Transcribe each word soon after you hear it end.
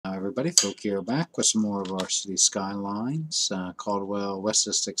Everybody, Folk here back with some more of our city skylines. Caldwell, West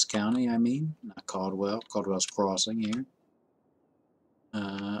Essex County, I mean. Not Caldwell, Caldwell's Crossing here.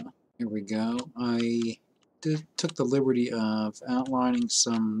 Here we go. I took the liberty of outlining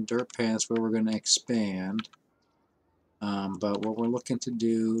some dirt paths where we're going to expand. But what we're looking to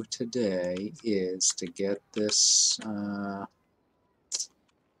do today is to get this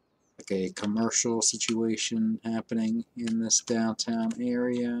like a commercial situation happening in this downtown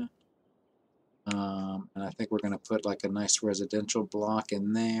area. And I think we're going to put like a nice residential block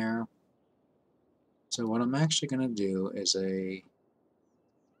in there. So what I'm actually going to do is a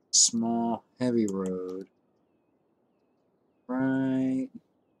small heavy road right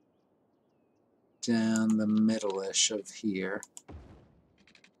down the middle-ish of here.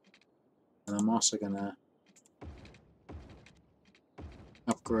 And I'm also going to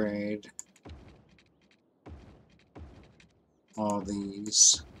upgrade all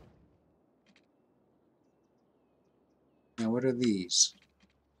these. Now what are these?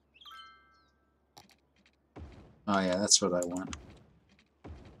 Oh yeah, that's what I want.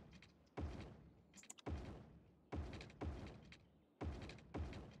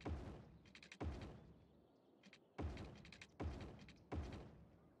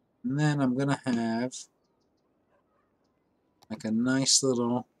 And then I'm gonna have like a nice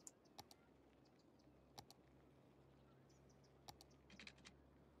little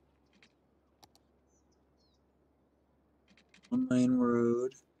one-lane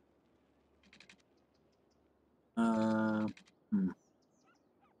road.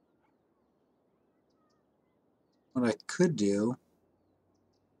 What I could do,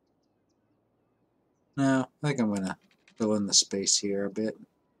 no, I think I'm gonna fill in the space here a bit.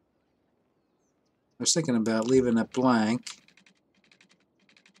 I was thinking about leaving it blank,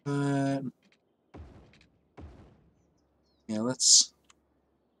 but yeah, let's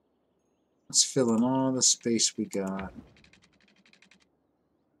fill in all the space we got.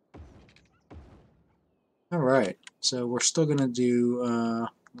 Alright, so we're still gonna do,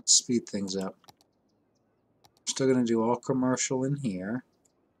 let's speed things up. We're still gonna do all commercial in here.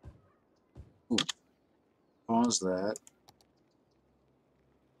 Ooh, pause that.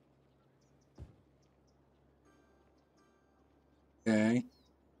 Okay,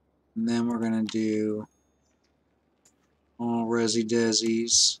 and then we're gonna do all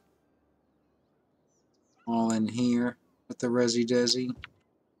resi-desis all in here with the resi-desi.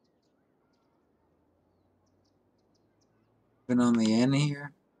 Even on the end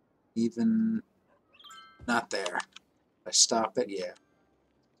here, even not there. If I stop it, yeah.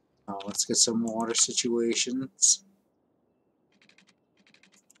 Let's get some water situations.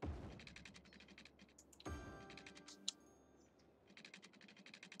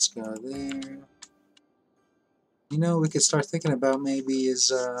 Let's go there. You know, we could start thinking about maybe is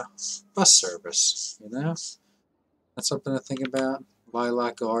bus service, you know? That's something to think about.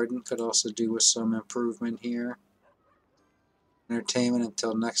 Lilac Garden could also do with some improvement here. Entertainment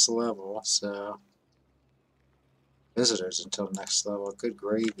until next level, so visitors until next level. Good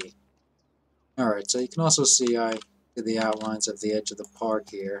gravy. Alright, so you can also see I did the outlines of the edge of the park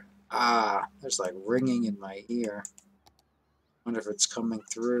here. Ah, there's like ringing in my ear. Wonder if it's coming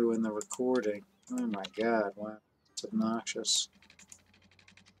through in the recording. Oh my god, wow, it's obnoxious.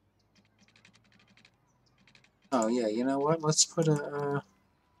 Oh yeah, you know what? Let's put a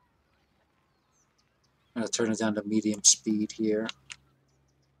I'm gonna turn it down to medium speed here.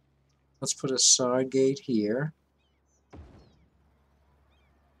 Let's put a side gate here.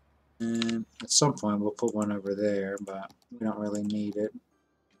 And at some point we'll put one over there, but we don't really need it.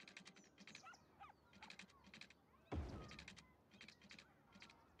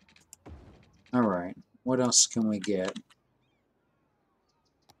 Alright, what else can we get?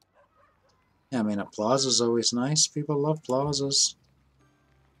 Yeah, I mean, a plaza's always nice. People love plazas.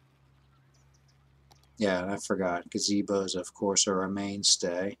 Yeah, and I forgot. Gazebos, of course, are a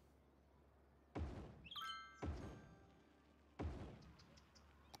mainstay.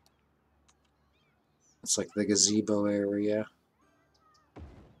 It's like the gazebo area.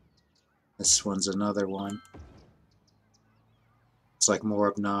 This one's another one. It's like more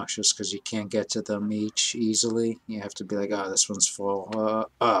obnoxious because you can't get to them each easily. You have to be like, oh, this one's full.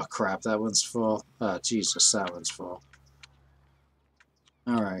 Oh, crap, that one's full. Oh, Jesus, that one's full.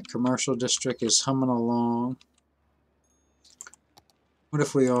 Alright, commercial district is humming along. What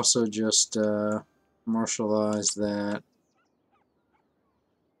if we also just commercialize that?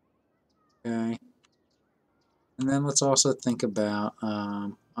 Okay. And then let's also think about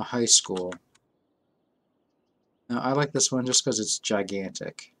a high school. Now, I like this one just because it's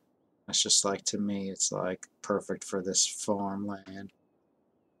gigantic. It's just like, to me, it's like perfect for this farmland.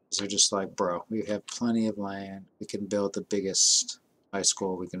 they're just like, bro, we have plenty of land. We can build the biggest high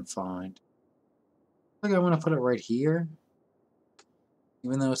school we can find. I think I want to put it right here,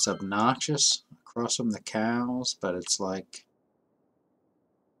 even though it's obnoxious across from the cows, but it's like,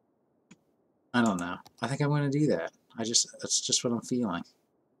 I don't know. I think I'm going to do that. That's just what I'm feeling.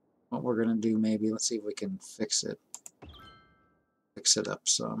 What we're going to do, maybe, let's see if we can fix it up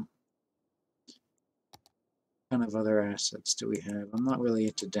some. What kind of other assets do we have? I'm not really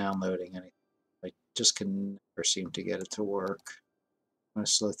into downloading anything. I just can never seem to get it to work. I'm going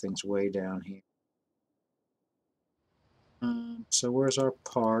to slow things way down here. So where's our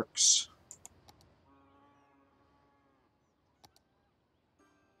parks?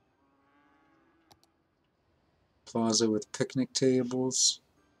 Plaza with picnic tables.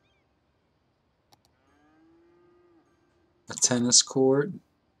 A tennis court.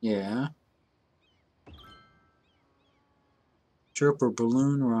 Yeah. Chirper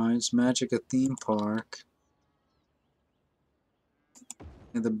balloon rides. Magic a theme park.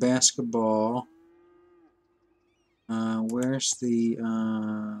 And the basketball. Where's the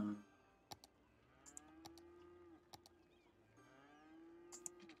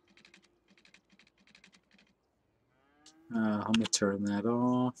let me turn that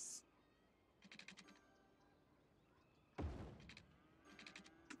off.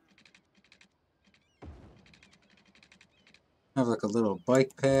 Have like a little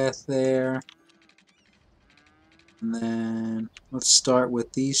bike path there. And then let's start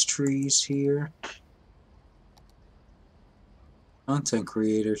with these trees here. Content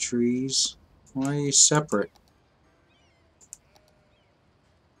creator trees. Why are you separate?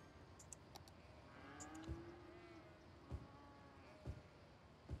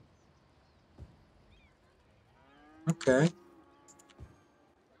 Okay.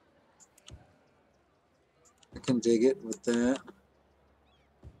 I can dig it with that.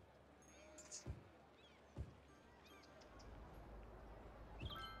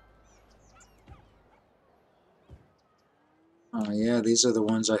 Oh yeah, these are the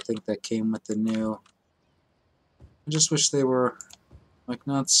ones I think that came with the new. I just wish they were like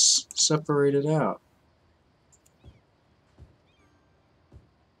not separated out.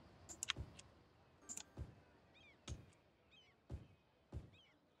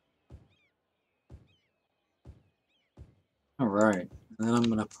 Alright, and then I'm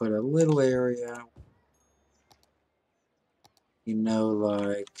going to put a little area, you know,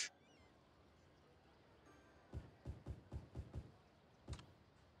 like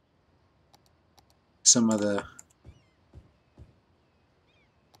some of the,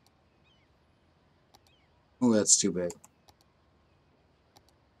 oh, that's too big.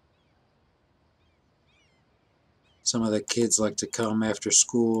 Some of the kids like to come after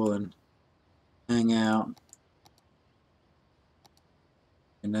school and hang out,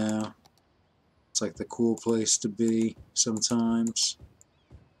 you know. It's like the cool place to be sometimes.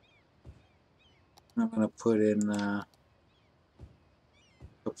 I'm going to put in a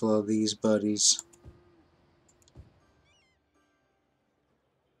couple of these buddies.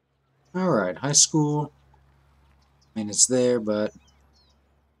 Alright, high school. I mean, it's there, but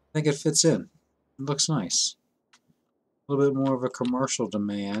I think it fits in. It looks nice. A little bit more of a commercial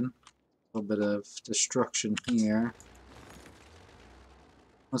demand. A little bit of destruction here.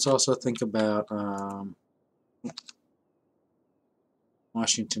 Let's also think about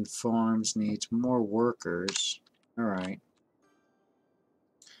Washington Farms needs more workers. Alright.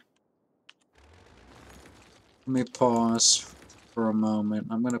 Let me pause for a moment.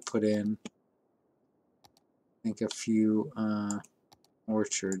 I'm going to put in, I think, a few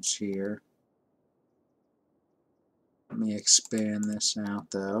orchards here. Let me expand this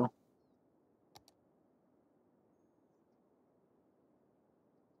out, though.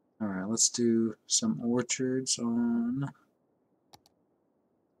 Alright, let's do some orchards on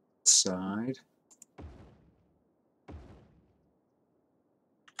this side.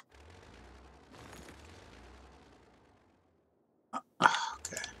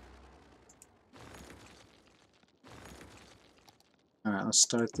 Okay. Alright, let's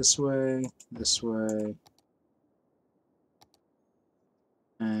start this way,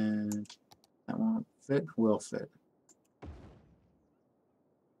 and that won't fit, will fit.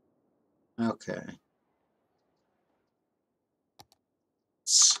 Okay.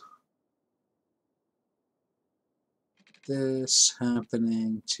 This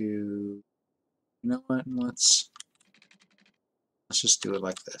happening to, you know what, let's just do it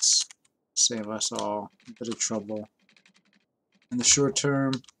like this. Save us all a bit of trouble in the short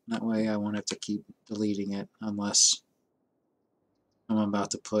term. That way I won't have to keep deleting it unless I'm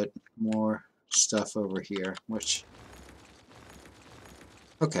about to put more stuff over here, which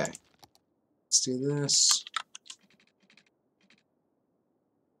Okay, let's do this.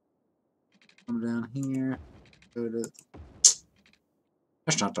 Come down here. Go to.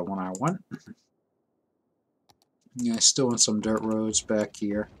 That's not the one I want. Yeah, I still want some dirt roads back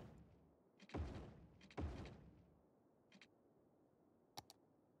here.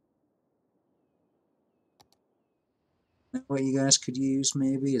 Now what you guys could use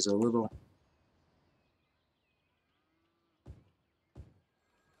maybe is a little.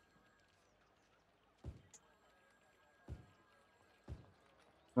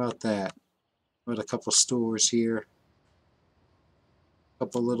 How about that? With a couple stores here. A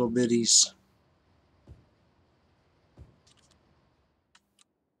couple little bitties.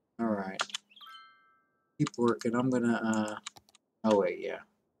 Alright. Keep working. I'm gonna, oh wait, yeah.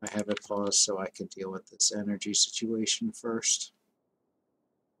 I have it paused so I can deal with this energy situation first.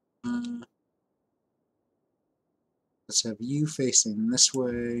 Let's have you facing this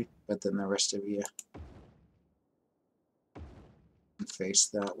way, but then the rest of you face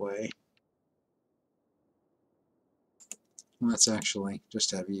that way. Let's actually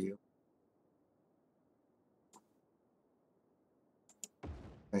just have you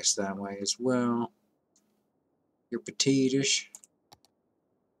face that way as well. You're petite-ish.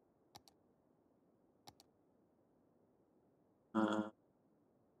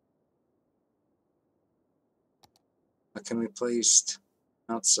 What can be placed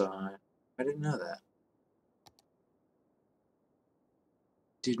outside? I didn't know that.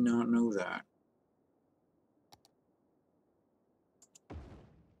 Did not know that.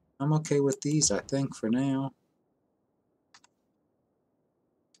 I'm okay with these, I think, for now.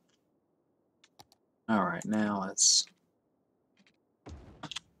 Alright, now let's...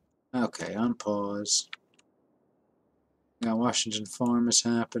 Okay, on pause. Now Washington Farm is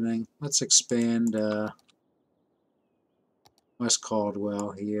happening. Let's expand West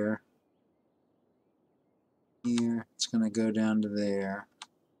Caldwell here. Here, it's going to go down to there.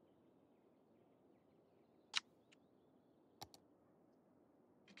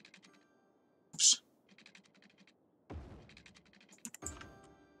 Oops.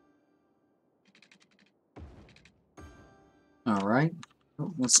 Alright,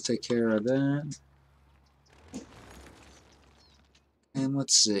 let's take care of that. And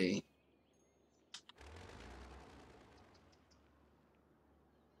let's see.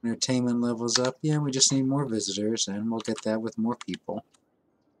 Entertainment levels up. Yeah, we just need more visitors, and we'll get that with more people.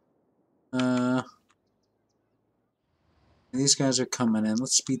 These guys are coming in.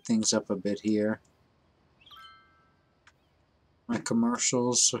 Let's speed things up a bit here. My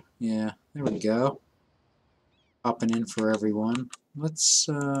commercials. Yeah, there we go. Popping in for everyone. Let's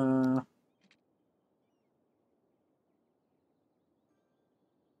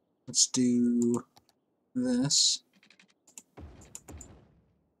do this.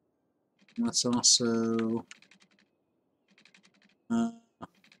 Let's also let's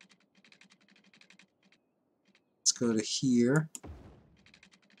go to here.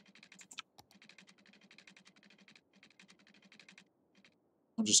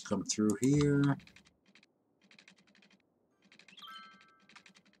 I'll just come through here.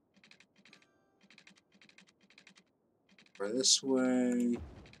 Go this way.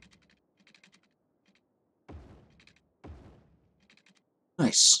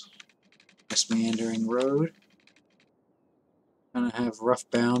 Nice. Nice meandering road. Kind of have rough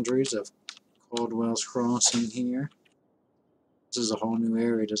boundaries of Caldwell's Crossing here. This is a whole new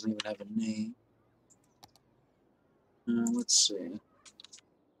area, doesn't even have a name. Let's see.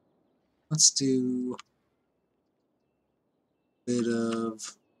 Let's do a bit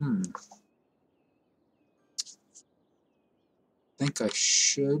of, I think I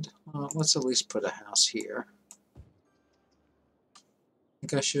should, let's at least put a house here. I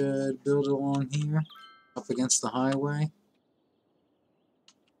think I should build along here, up against the highway.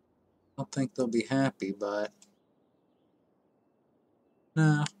 I don't think they'll be happy, but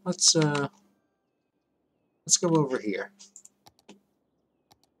no, let's go over here.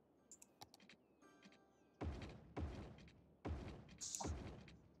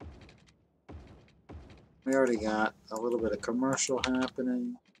 We already got a little bit of commercial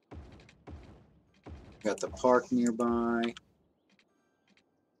happening. Got the park nearby.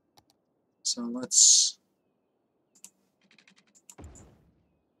 So let's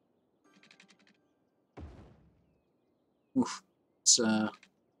what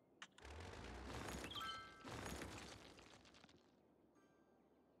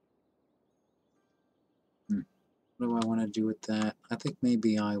do I want to do with that? I think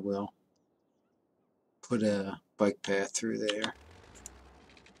maybe I will put a bike path through there.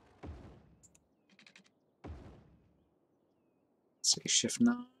 Let's Let's see, shift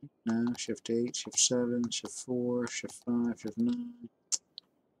 9, no, shift 8, shift 7, shift 4, shift 5, shift 9.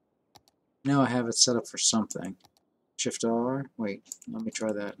 Now I have it set up for something. Shift R, wait, let me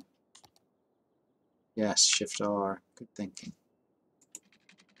try that. Yes, shift R, good thinking.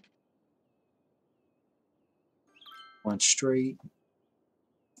 One straight.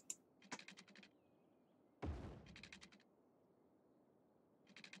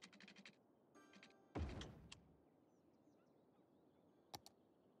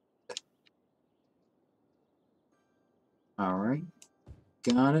 Alright,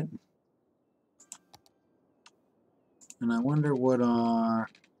 got it. And I wonder what our...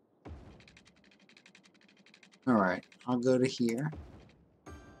 Alright, I'll go to here.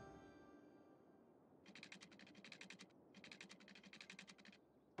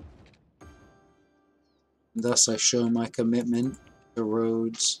 Thus I show my commitment to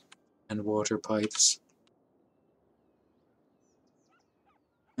roads and water pipes.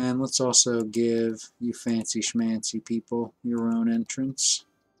 And let's also give you fancy schmancy people your own entrance.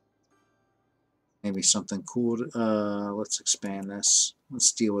 Maybe something cool. Let's expand this.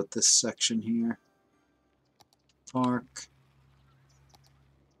 Let's deal with this section here. Park.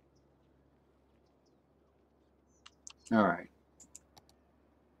 Alright.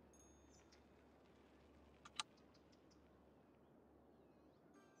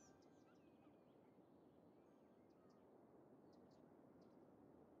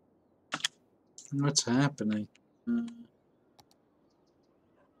 What's happening?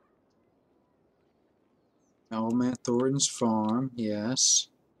 Old Man Thornton's farm, yes.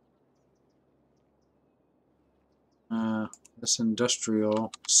 This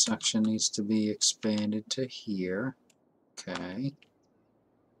industrial section needs to be expanded to here. Okay.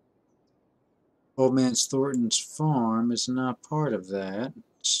 Old Man Thornton's farm is not part of that.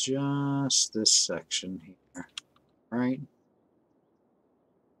 It's just this section here, right?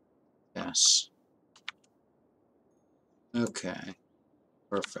 Yes. Okay.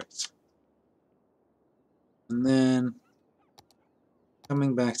 Perfect. And then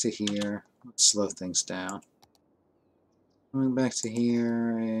coming back to here, let's slow things down. Coming back to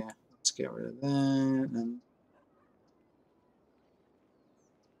here, let's get rid of that. And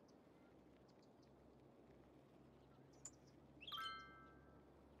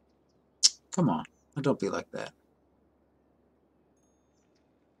come on, don't be like that.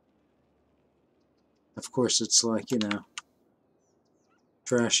 Of course, it's like, you know,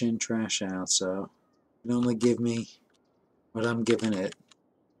 trash in, trash out, so it only give me what I'm giving it.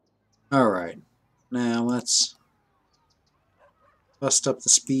 Alright, now let's bust up the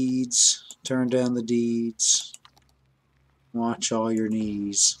speeds, turn down the deeds, watch all your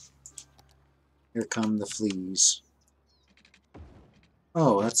knees. Here come the fleas.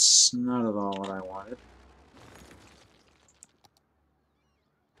 Oh, that's not at all what I wanted.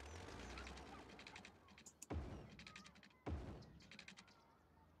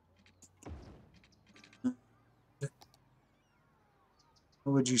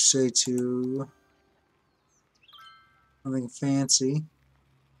 What would you say to something fancy?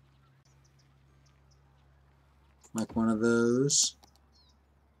 Like one of those.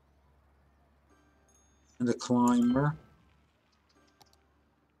 And a climber.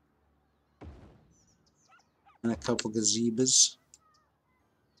 And a couple gazebos.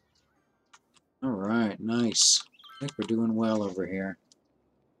 Alright, nice. I think we're doing well over here.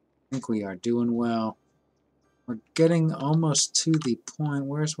 I think we are doing well. We're getting almost to the point.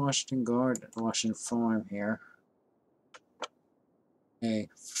 Where's Washington Garden? Washington Farm here. Okay,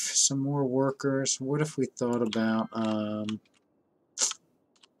 some more workers. What if we thought about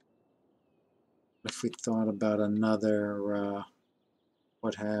another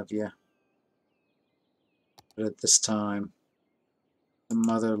what have you? But at this time, the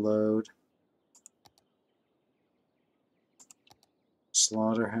mother lode,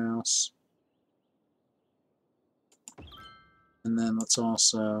 slaughterhouse, and then let's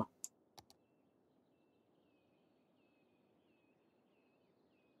also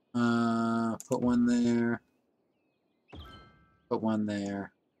put one there, put one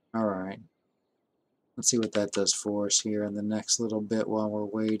there. Alright. Let's see what that does for us here in the next little bit while we're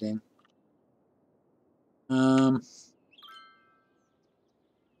waiting. And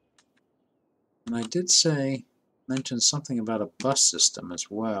I did mention something about a bus system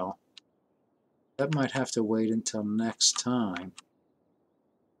as well. That might have to wait until next time.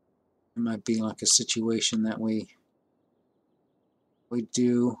 It might be like a situation that we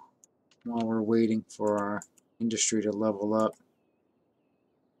do while we're waiting for our industry to level up.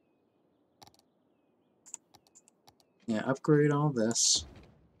 Yeah, upgrade all this.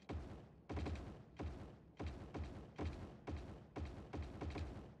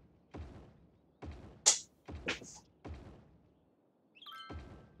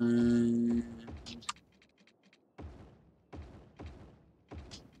 And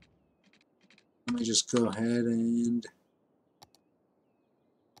let me just go ahead and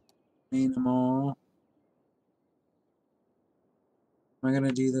paint them all. Am I going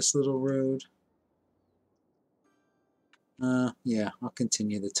to do this little road? Yeah, I'll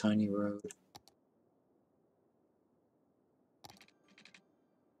continue the tiny road.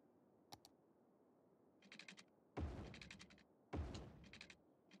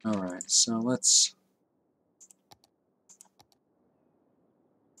 Alright, so let's...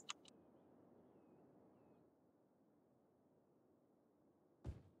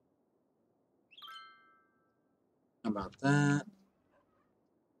 How about that?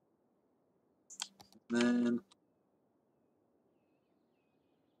 Then...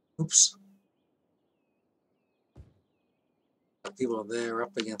 Oops. People there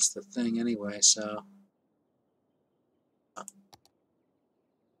up against the thing anyway, so...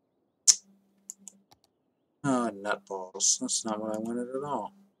 Oh, nutballs. That's not what I wanted at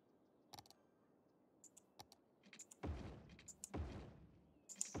all.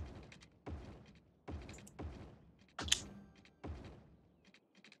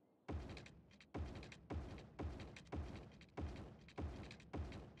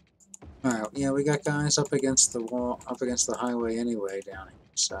 Alright, yeah, we got guys up against the wall, up against the highway anyway down here,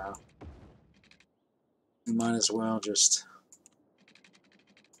 so... We might as well just...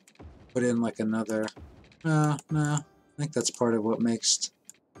 put in like another... No, I think that's part of what makes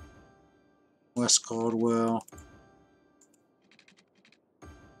West Caldwell.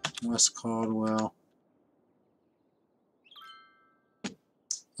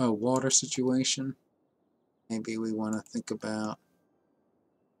 Oh, water situation. Maybe we want to think about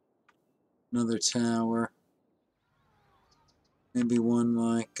another tower. Maybe one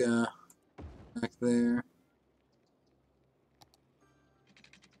like back there.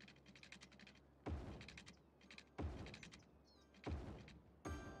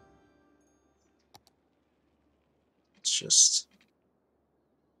 It's just...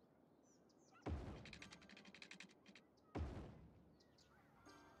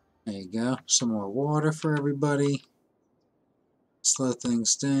 There you go. Some more water for everybody. Slow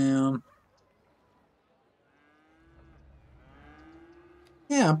things down.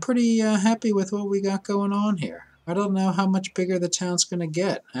 Yeah, I'm pretty happy with what we got going on here. I don't know how much bigger the town's going to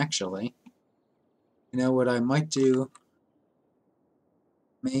get, actually. You know what I might do?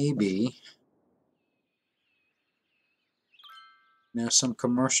 Maybe. You know, some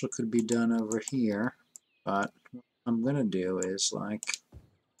commercial could be done over here. But what I'm going to do is like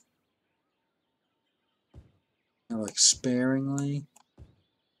sparingly.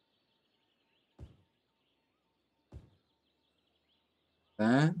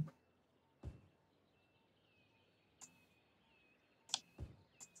 That.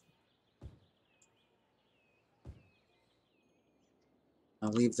 I'll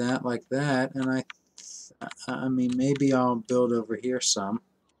leave that like that, and I mean, maybe I'll build over here some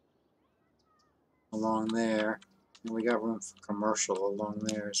along there, and we got room for commercial along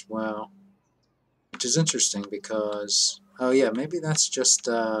there as well, which is interesting because, oh yeah, maybe that's just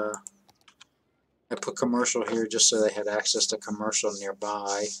I put commercial here just so they had access to commercial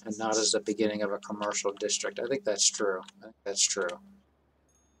nearby and not as the beginning of a commercial district. I think that's true.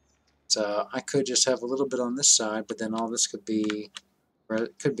 So I could just have a little bit on this side, but then all this could be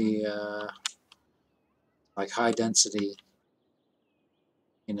like high density,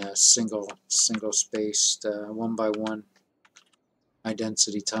 you know, single spaced 1x1 high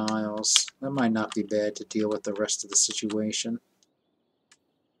density tiles. That might not be bad to deal with the rest of the situation.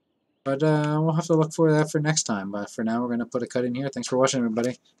 But we'll have to look for that for next time. But for now, we're going to put a cut in here. Thanks for watching,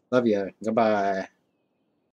 everybody. Love you. Goodbye.